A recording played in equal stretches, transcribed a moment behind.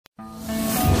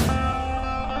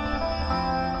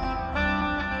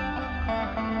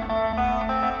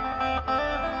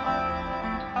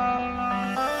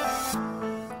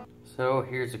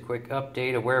here's a quick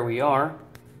update of where we are.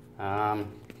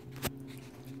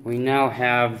 We now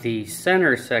have the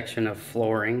center section of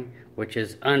flooring, which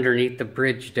is underneath the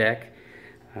bridge deck.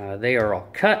 They are all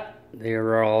cut, they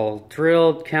are all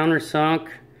drilled, countersunk,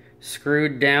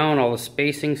 screwed down, all the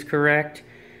spacing's correct.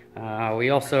 We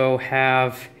also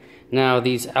have now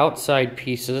these outside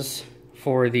pieces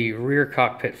for the rear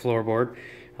cockpit floorboard.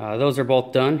 Those are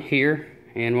both done here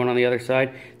and one on the other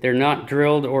side. They're not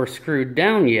drilled or screwed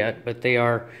down yet, but they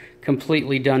are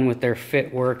completely done with their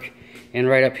fit work. And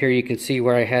right up here you can see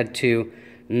where I had to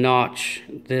notch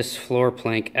this floor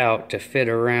plank out to fit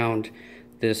around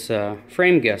this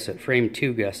frame gusset, frame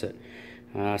 2 gusset.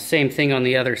 Same thing on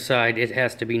the other side, it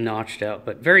has to be notched out,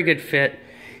 but very good fit.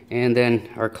 And then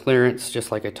our clearance,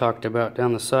 just like I talked about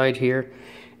down the side here.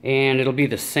 And it'll be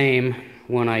the same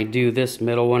when I do this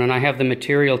middle one. And I have the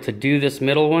material to do this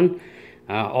middle one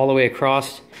all the way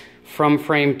across from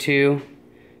frame 2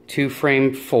 to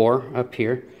frame 4 up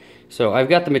here. So I've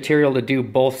got the material to do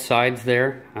both sides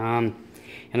there. And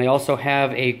I also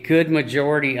have a good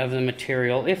majority of the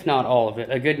material, if not all of it,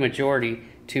 a good majority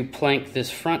to plank this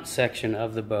front section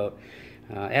of the boat.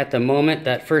 At the moment,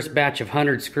 that first batch of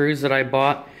 100 screws that I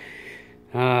bought,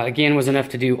 again, was enough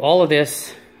to do all of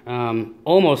this,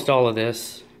 almost all of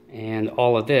this, and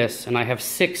all of this, and I have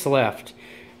 6 left,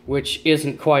 which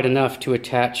isn't quite enough to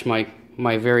attach my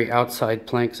very outside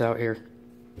planks out here.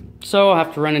 So I'll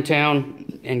have to run in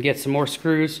town and get some more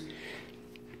screws.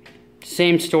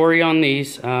 Same story on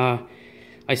these. I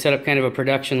set up kind of a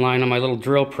production line on my little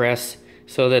drill press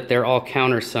so that they're all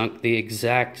countersunk the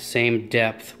exact same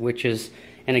depth, which is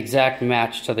an exact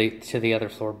match to the other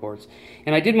floorboards.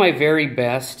 And I did my very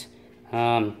best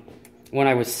when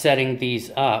I was setting these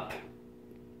up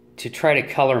to try to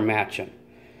color match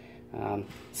them.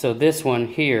 So this one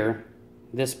here,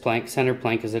 this plank, center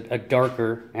plank, is a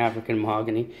darker African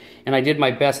mahogany, and I did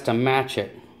my best to match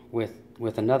it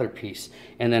with another piece.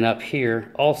 And then up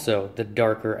here, also the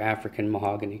darker African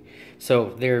mahogany.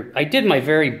 So I did my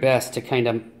very best to kind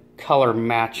of color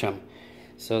match them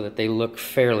so that they look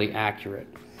fairly accurate.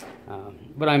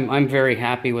 But I'm very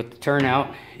happy with the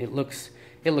turnout. It looks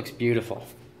beautiful.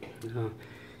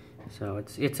 So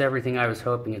it's everything I was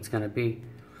hoping it's going to be.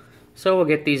 So we'll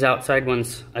get these outside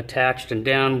ones attached and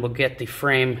down. We'll get the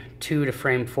frame 2 to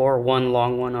frame 4, one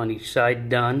long one on each side,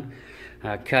 done,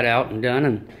 cut out and done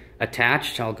and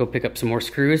attached. I'll go pick up some more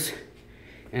screws,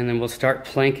 and then we'll start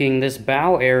planking this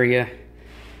bow area.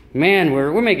 Man,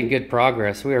 we're making good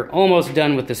progress. We are almost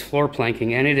done with this floor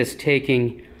planking, and it is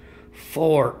taking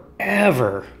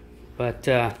forever. But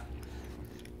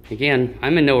again,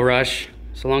 I'm in no rush.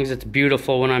 So long as it's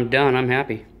beautiful when I'm done, I'm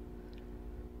happy.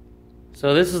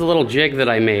 So this is a little jig that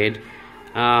I made.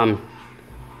 And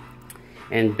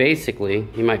basically,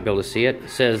 you might be able to see it. It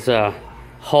says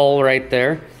hull right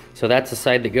there. So that's the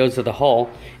side that goes to the hull.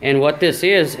 And what this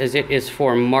is it is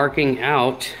for marking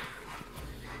out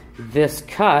this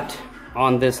cut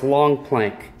on this long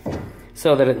plank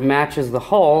so that it matches the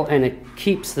hull and it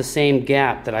keeps the same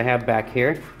gap that I have back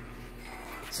here.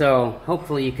 So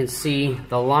hopefully you can see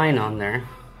the line on there,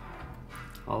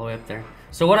 all the way up there.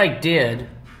 So what I did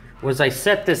was I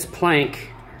set this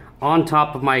plank on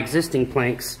top of my existing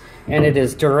planks, and it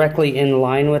is directly in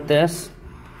line with this.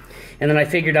 And then I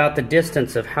figured out the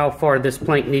distance of how far this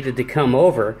plank needed to come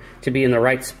over to be in the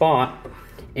right spot,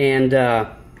 and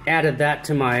added that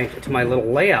to my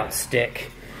little layout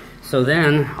stick. So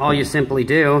then all you simply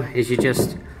do is you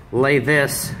just lay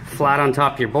this flat on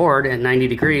top of your board at 90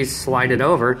 degrees, slide it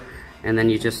over, and then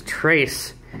you just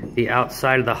trace the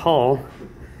outside of the hull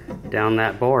down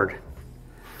that board.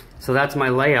 So that's my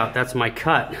layout, that's my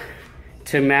cut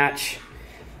to match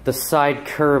the side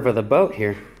curve of the boat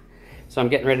here. So I'm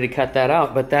getting ready to cut that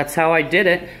out, but that's how I did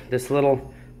it, this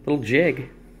little jig.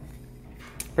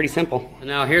 Pretty simple.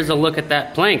 Now here's a look at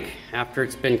that plank after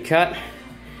it's been cut.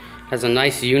 Has a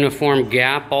nice uniform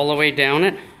gap all the way down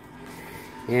it.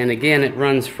 And again, it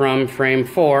runs from frame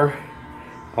 4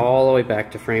 all the way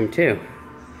back to frame 2.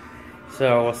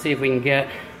 So we'll see if we can get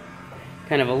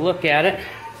kind of a look at it.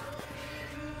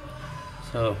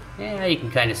 So yeah, you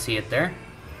can kind of see it there.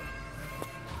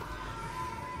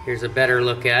 Here's a better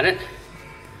look at it.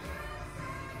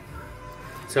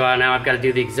 So now I've got to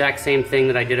do the exact same thing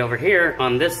that I did over here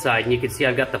on this side, and you can see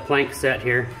I've got the plank set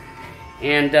here.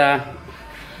 And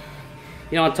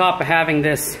you know, on top of having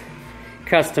this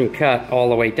custom cut all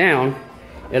the way down,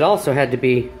 it also had to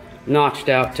be notched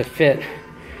out to fit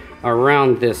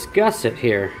around this gusset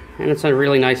here. And it's a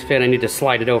really nice fit. I need to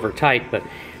slide it over tight, but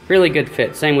really good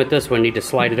fit. Same with this one, need to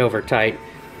slide it over tight.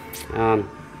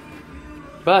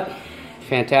 But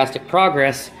fantastic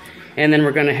progress. And then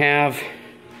we're going to have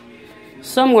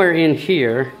somewhere in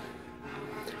here,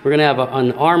 we're gonna have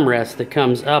an armrest that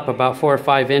comes up about 4 or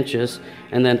 5 inches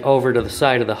and then over to the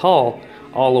side of the hull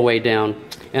all the way down.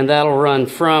 And that'll run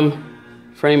from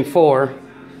frame 4,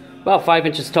 about 5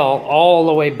 inches tall, all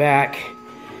the way back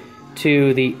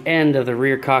to the end of the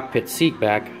rear cockpit seat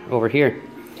back over here.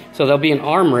 So there'll be an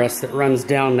armrest that runs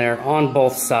down there on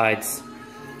both sides,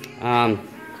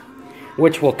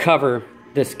 which will cover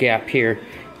this gap here.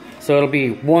 So it'll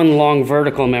be one long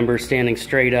vertical member standing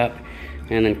straight up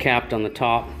and then capped on the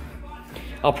top.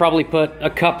 I'll probably put a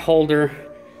cup holder,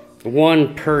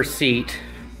 one per seat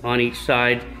on each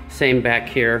side. Same back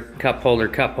here, cup holder,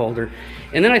 cup holder.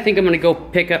 And then I think I'm gonna go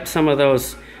pick up some of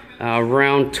those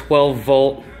round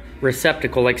 12-volt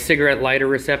receptacle, like cigarette lighter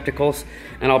receptacles,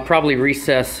 and I'll probably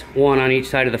recess one on each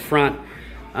side of the front,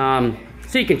 so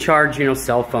you can charge, you know,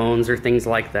 cell phones or things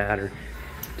like that. Or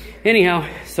anyhow,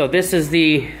 so this is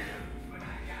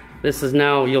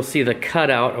now, you'll see the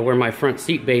cutout of where my front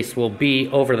seat base will be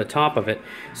over the top of it.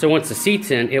 So once the seat's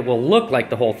in, it will look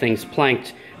like the whole thing's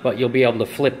planked, but you'll be able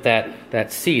to flip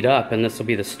that seat up, and this will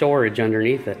be the storage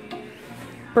underneath it.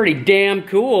 Pretty damn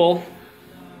cool.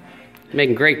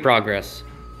 Making great progress.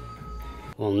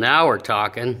 Well, now we're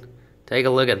talking. Take a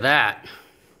look at that.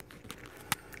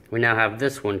 We now have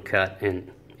this one cut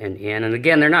and in. And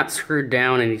again, they're not screwed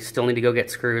down, and you still need to go get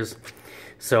screws.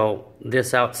 So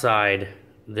this outside,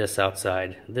 this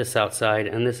outside, this outside,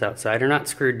 and this outside are not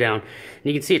screwed down. And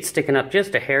you can see it's sticking up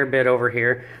just a hair bit over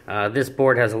here. This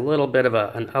board has a little bit of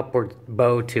an upward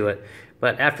bow to it.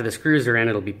 But after the screws are in,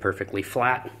 it'll be perfectly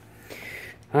flat.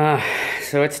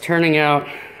 So it's turning out,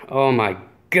 oh my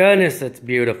goodness, it's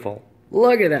beautiful.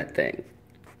 Look at that thing.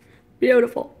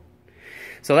 Beautiful.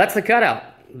 So that's the cutout.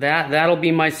 That'll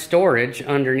be my storage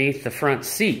underneath the front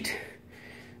seat.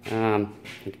 It's a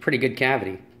pretty good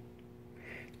cavity.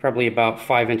 Probably about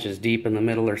 5 inches deep in the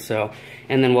middle or so.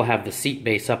 And then we'll have the seat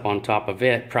base up on top of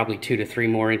it, probably 2 to 3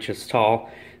 more inches tall.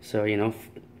 So, you know,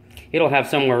 it'll have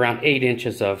somewhere around 8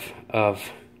 inches of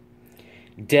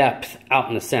depth out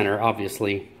in the center.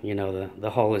 Obviously, you know, the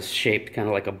hull is shaped kind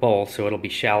of like a bowl, so it'll be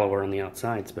shallower on the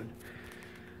outsides. But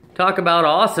talk about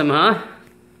awesome, huh?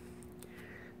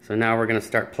 So now we're going to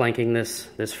start planking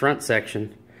this front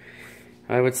section.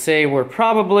 I would say we're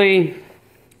probably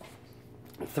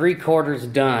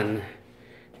 3/4 done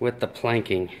with the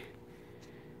planking.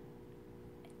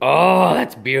 Oh,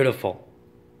 that's beautiful.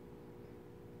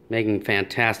 Making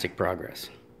fantastic progress.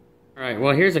 All right,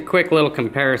 well, here's a quick little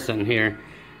comparison here.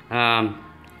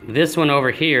 This one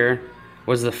over here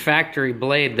was the factory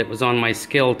blade that was on my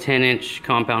Skill 10-inch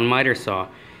compound miter saw.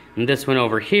 And this one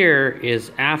over here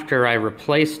is after I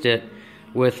replaced it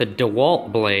with a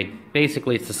DeWalt blade.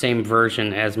 Basically, it's the same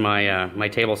version as my my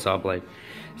table saw blade.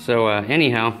 So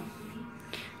anyhow,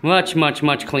 much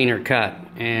cleaner cut,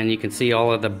 and you can see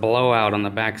all of the blowout on the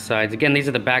back sides. Again, these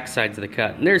are the back sides of the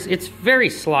cut. And it's very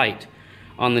slight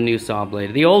on the new saw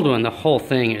blade. The old one, the whole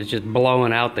thing is just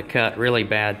blowing out the cut really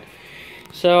bad.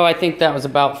 So I think that was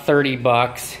about 30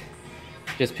 bucks.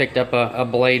 Just picked up a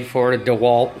blade for it, a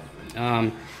DeWalt.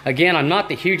 Again, I'm not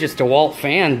the hugest DeWalt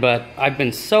fan, but I've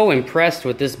been so impressed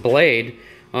with this blade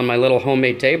on my little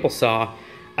homemade table saw.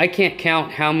 I can't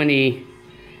count how many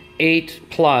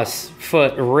 8+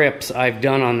 foot rips I've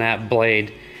done on that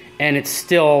blade, and it's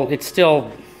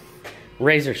still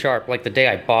razor sharp like the day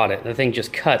I bought it. The thing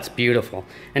just cuts beautiful.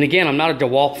 And again, I'm not a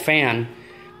DeWalt fan,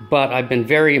 but I've been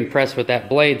very impressed with that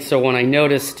blade. So when I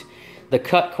noticed the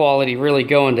cut quality really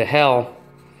going to hell,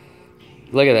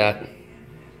 look at that.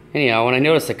 Anyhow, when I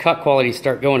noticed the cut quality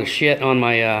start going to shit on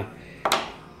my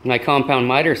my compound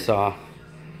miter saw,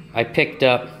 I picked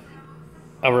up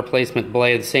a replacement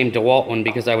blade, the same DeWalt one,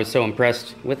 because I was so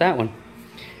impressed with that one.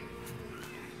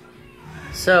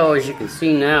 So as you can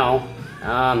see now,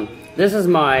 this is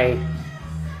my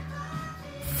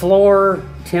floor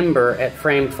timber at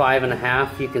frame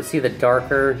 5.5. You can see the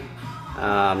darker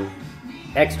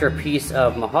extra piece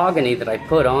of mahogany that I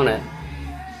put on it,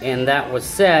 and that was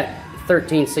set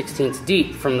 13/16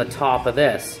 deep from the top of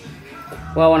this.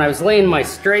 Well, when I was laying my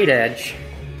straight edge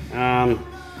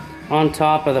on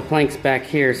top of the planks back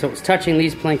here, so it was touching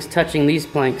these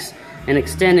planks, and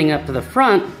extending up to the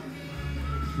front,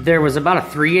 there was about a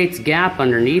 3/8 gap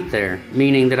underneath there,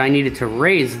 meaning that I needed to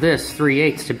raise this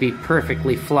 3/8 to be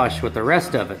perfectly flush with the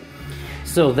rest of it.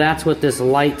 So that's what this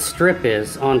light strip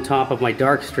is on top of my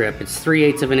dark strip. It's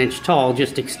 3/8 of an inch tall,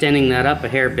 just extending that up a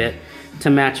hair bit to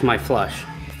match my flush.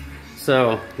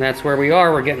 So that's where we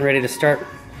are. We're getting ready to start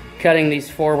cutting these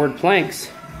forward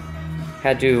planks.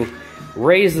 Had to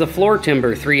raise the floor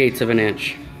timber 3/8 of an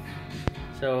inch.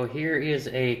 So here is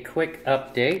a quick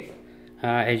update.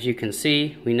 as you can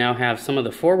see, we now have some of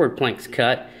the forward planks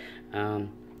cut.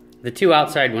 The two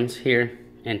outside ones here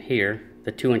and here,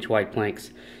 the 2-inch wide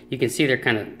planks, you can see they're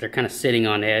kind of sitting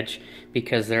on edge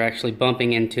because they're actually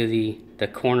bumping into the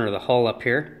corner of the hull up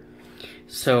here.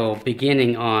 So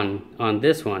beginning on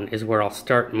this one is where I'll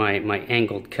start my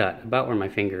angled cut, about where my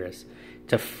finger is,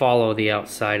 to follow the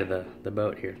outside of the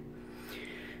boat here.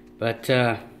 But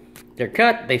they're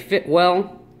cut, they fit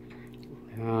well.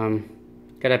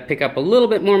 Gotta pick up a little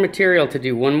bit more material to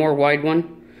do one more wide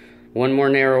one, one more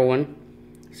narrow one.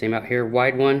 Same out here,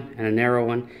 wide one and a narrow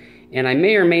one. And I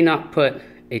may or may not put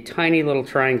a tiny little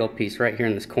triangle piece right here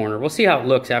in this corner. We'll see how it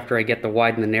looks after I get the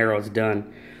wide and the narrows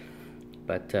done.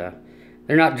 But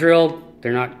they're not drilled,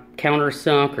 they're not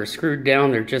countersunk or screwed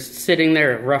down, they're just sitting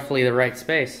there at roughly the right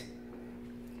space.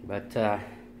 But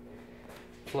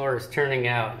floor is turning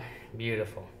out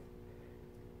beautiful.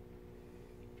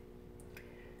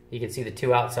 You can see the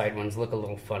two outside ones look a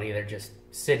little funny, they're just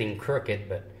sitting crooked,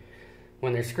 but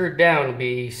when they're screwed down, it'll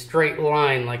be straight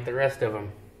line like the rest of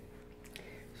them.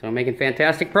 So I'm making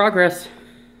fantastic progress.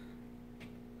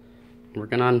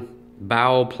 Working on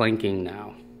bow planking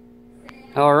now.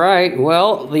 Alright,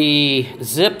 well, the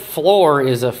zip floor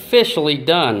is officially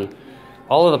done.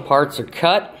 All of the parts are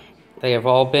cut. They have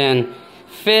all been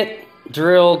fit,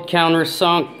 drilled,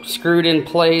 countersunk, screwed in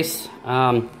place.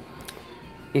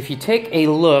 If you take a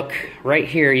look right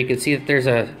here, you can see that there's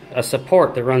a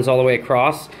support that runs all the way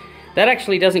across. That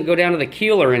actually doesn't go down to the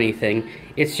keel or anything.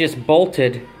 It's just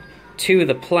bolted to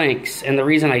the planks. And the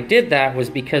reason I did that was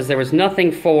because there was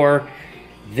nothing for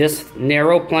this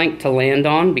narrow plank to land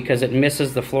on because it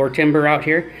misses the floor timber out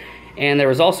here. And there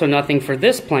was also nothing for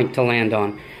this plank to land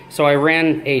on. So I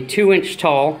ran a 2-inch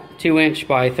tall, 2-inch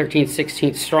by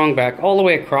 13/16 strong back all the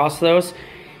way across those.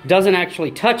 Doesn't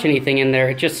actually touch anything in there,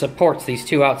 it just supports these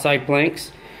two outside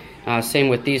planks. Same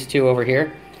with these two over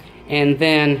here. And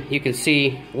then you can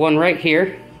see one right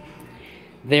here.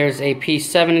 There's a piece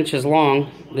 7 inches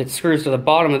long that screws to the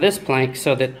bottom of this plank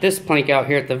so that this plank out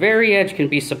here at the very edge can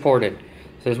be supported.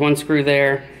 So there's one screw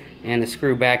there and a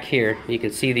screw back here. You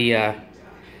can see the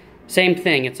same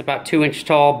thing. It's about 2-inch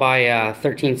tall by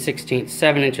 13/16,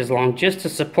 7 inches long, just to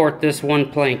support this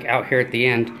one plank out here at the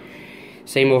end.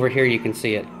 Same over here, you can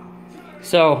see it.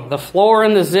 So the floor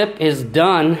and the zip is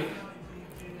done.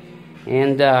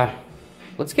 And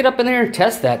let's get up in there and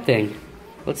test that thing.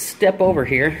 Let's step over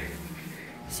here.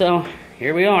 So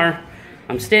here we are.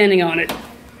 I'm standing on it.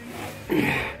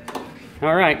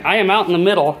 All right, I am out in the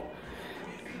middle,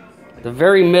 the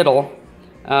very middle.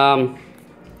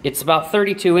 It's about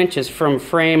 32 inches from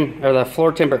frame, or the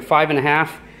floor timber at 5.5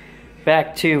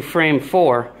 back to frame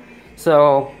 4.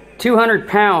 So 200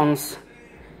 pounds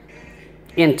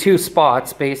in 2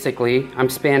 spots, basically. I'm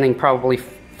spanning probably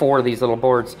 4 of these little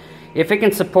boards. If it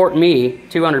can support me,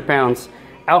 200 pounds,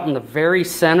 out in the very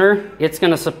center, it's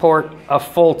going to support a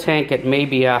full tank at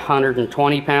maybe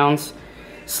 120 pounds.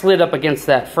 Slid up against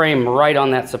that frame right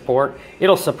on that support.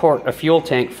 It'll support a fuel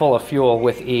tank full of fuel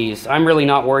with ease. I'm really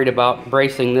not worried about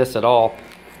bracing this at all.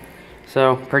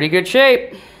 So, pretty good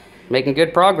shape. Making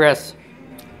good progress.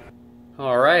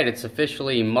 Alright, it's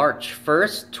officially March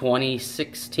 1st,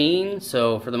 2016.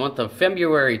 So for the month of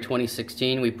February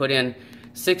 2016, we put in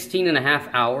 16.5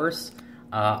 hours.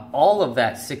 All of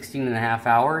that 16.5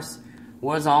 hours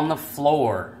was on the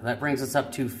floor. That brings us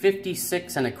up to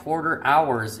 56.25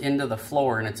 hours into the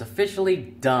floor, and it's officially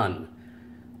done.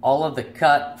 All of the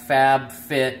cut, fab,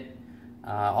 fit,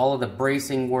 all of the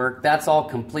bracing work, that's all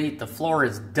complete. The floor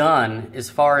is done as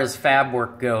far as fab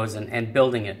work goes and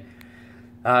building it.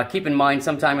 Keep in mind,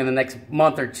 sometime in the next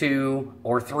month or 2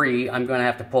 or 3, I'm going to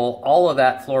have to pull all of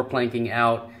that floor planking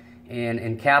out and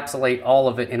encapsulate all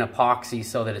of it in epoxy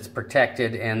so that it's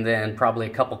protected, and then probably a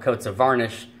couple coats of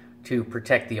varnish to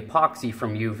protect the epoxy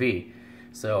from UV.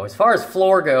 So as far as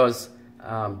floor goes,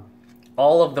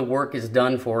 all of the work is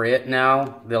done for it.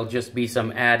 Now there'll just be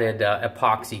some added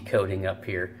epoxy coating up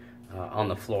here on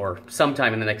the floor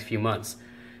sometime in the next few months.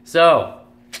 So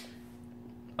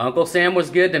Uncle Sam was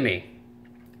good to me.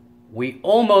 We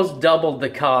almost doubled the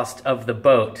cost of the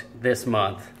boat this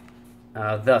month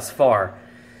thus far.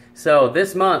 So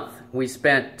this month we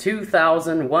spent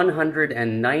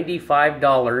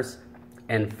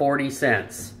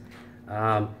 $2,195.40.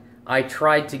 I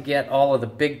tried to get all of the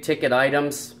big ticket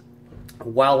items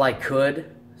while I could,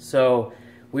 so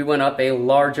we went up a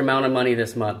large amount of money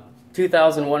this month.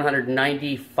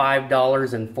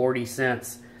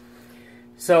 $2,195.40.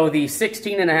 So the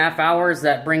 16.5 hours,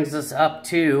 that brings us up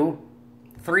to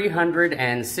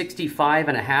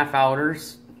 365.5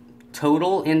 hours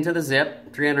total into the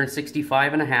zip,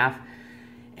 365.5.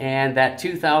 And that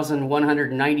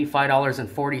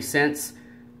 $2,195.40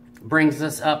 brings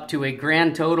us up to a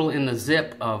grand total in the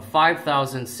zip of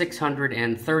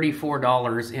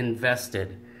 $5,634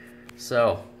 invested.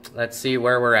 So let's see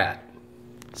where we're at.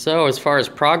 So as far as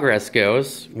progress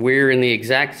goes, we're in the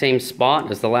exact same spot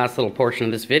as the last little portion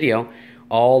of this video.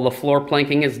 All the floor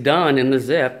planking is done in the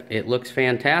zip. It looks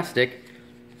fantastic.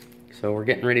 So we're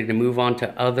getting ready to move on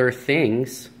to other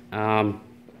things.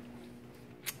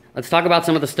 Let's talk about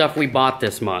some of the stuff we bought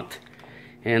this month.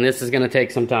 And this is going to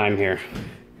take some time here.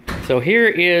 So here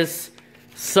is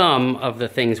some of the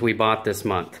things we bought this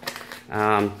month.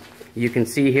 You can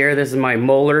see here, this is my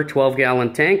Moeller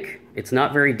 12-gallon tank. It's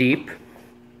not very deep.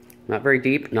 Not very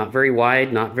deep, not very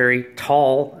wide, not very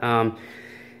tall.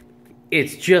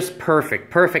 It's just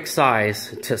perfect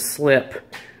size to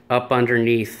slip up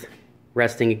underneath,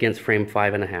 resting against frame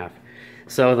 5.5.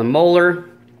 So the Moeller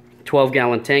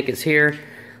 12-gallon tank is here.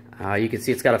 You can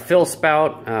see it's got a fill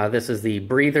spout. This is the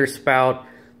breather spout.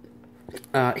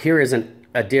 Here is an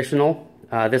additional.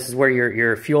 This is where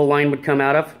your fuel line would come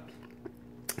out of.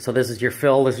 So this is your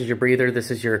fill, this is your breather,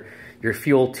 this is your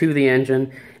fuel to the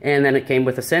engine, and then it came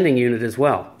with a sending unit as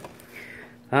well.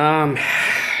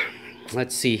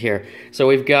 Let's see here. So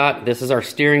we've got, this is our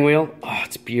steering wheel. Oh,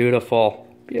 it's beautiful,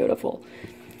 beautiful.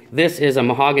 This is a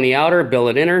mahogany outer,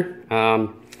 billet inner.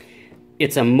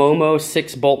 It's a Momo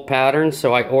 6-bolt pattern,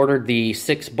 so I ordered the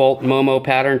 6-bolt Momo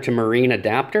pattern to marine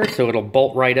adapter, so it'll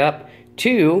bolt right up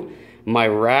to my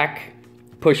rack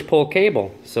push-pull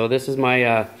cable. So this is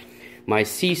my my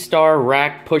C-Star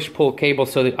rack push-pull cable,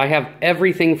 so that I have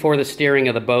everything for the steering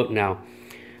of the boat now.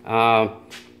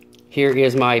 Here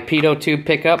is my pitot tube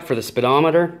pickup for the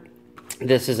speedometer.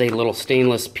 This is a little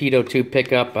stainless pitot tube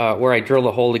pickup where I drill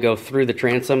the hole to go through the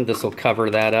transom. This will cover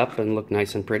that up and look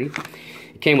nice and pretty.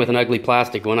 It came with an ugly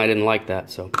plastic one. I didn't like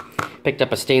that, so picked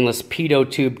up a stainless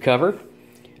pitot tube cover.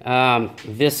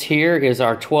 This here is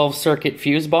our 12-circuit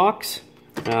fuse box,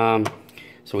 so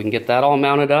we can get that all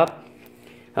mounted up.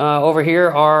 Over here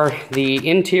are the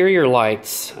interior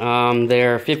lights.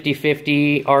 They're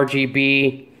 50/50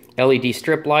 RGB LED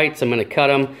strip lights. I'm going to cut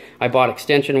them. I bought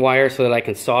extension wire so that I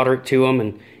can solder it to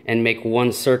them and make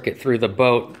one circuit through the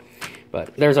boat.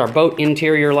 But there's our boat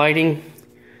interior lighting.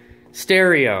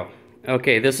 Stereo.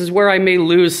 Okay, this is where I may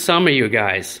lose some of you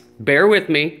guys. Bear with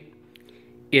me.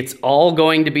 It's all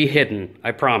going to be hidden,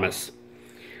 I promise.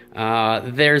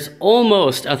 There's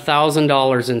almost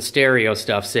 $1,000 in stereo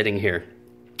stuff sitting here.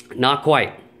 Not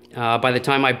quite. By the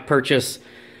time I purchase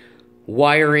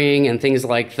wiring and things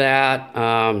like that,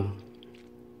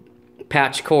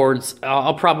 patch cords,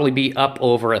 I'll probably be up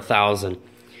over 1,000.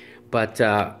 But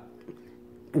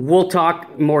we'll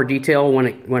talk more detail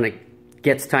when it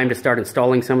gets time to start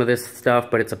installing some of this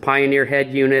stuff. But it's a Pioneer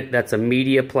head unit. That's a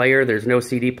media player. There's no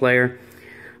CD player.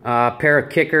 Pair of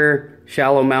Kicker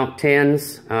shallow mount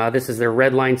 10s. This is their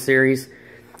Redline series.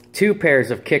 2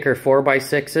 pairs of Kicker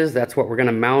 4x6s. That's what we're going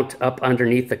to mount up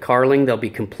underneath the carling. They'll be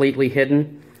completely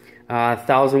hidden.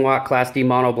 1,000 watt Class D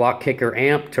monoblock Kicker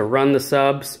amp to run the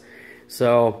subs.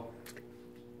 So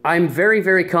I'm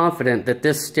very confident that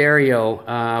this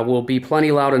stereo will be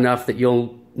plenty loud enough that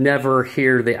you'll never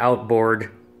hear the outboard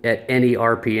at any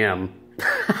RPM.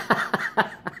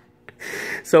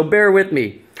 So bear with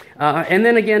me. And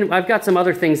then again, I've got some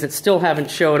other things that still haven't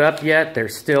showed up yet. They're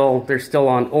still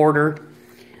on order.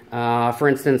 For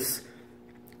instance,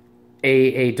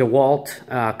 a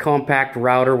DeWalt compact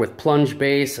router with plunge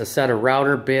base, a set of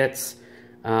router bits.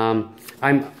 I'm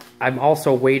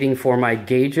also waiting for my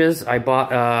gauges. I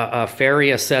bought a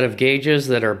Ferry, a set of gauges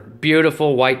that are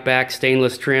beautiful, white back,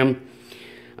 stainless trim.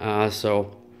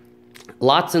 So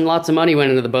lots and lots of money went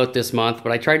into the boat this month,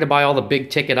 but I tried to buy all the big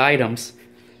ticket items.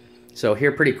 So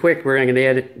here pretty quick, we're going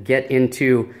to get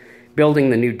into building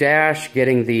the new dash,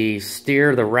 getting the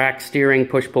rack steering,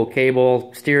 push-pull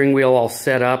cable, steering wheel all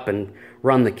set up and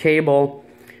run the cable.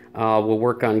 We'll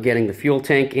work on getting the fuel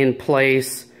tank in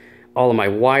place, all of my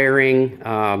wiring,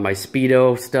 my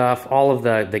speedo stuff, all of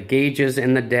the gauges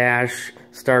in the dash,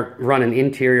 start running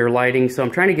interior lighting. So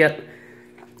I'm trying to get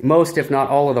most, if not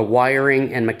all, of the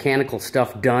wiring and mechanical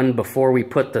stuff done before we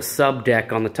put the sub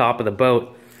deck on the top of the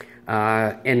boat,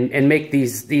 and make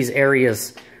these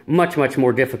areas much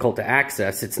more difficult to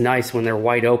access. It's nice when they're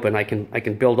wide open. I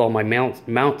can build all my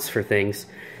mounts for things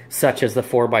such as the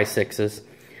 4x6s,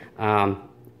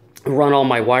 run all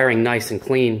my wiring nice and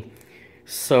clean,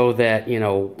 so that, you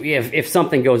know, if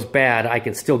something goes bad, I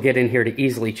can still get in here to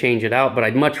easily change it out. But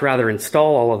I'd much rather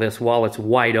install all of this while it's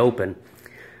wide open.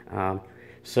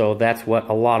 So that's what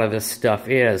a lot of this stuff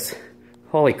is.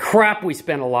 Holy crap, we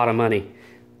spent a lot of money.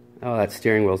 Oh, that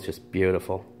steering wheel's just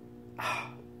beautiful.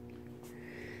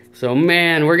 So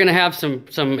man, we're gonna have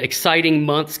some exciting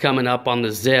months coming up on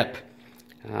the zip.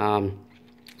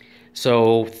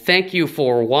 So thank you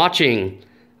for watching.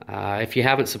 If you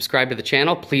haven't subscribed to the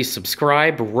channel, please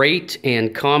subscribe, rate,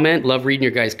 and comment. Love reading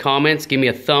your guys' comments. Give me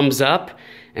a thumbs up,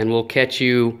 and we'll catch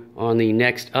you on the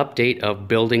next update of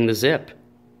Building the Zip.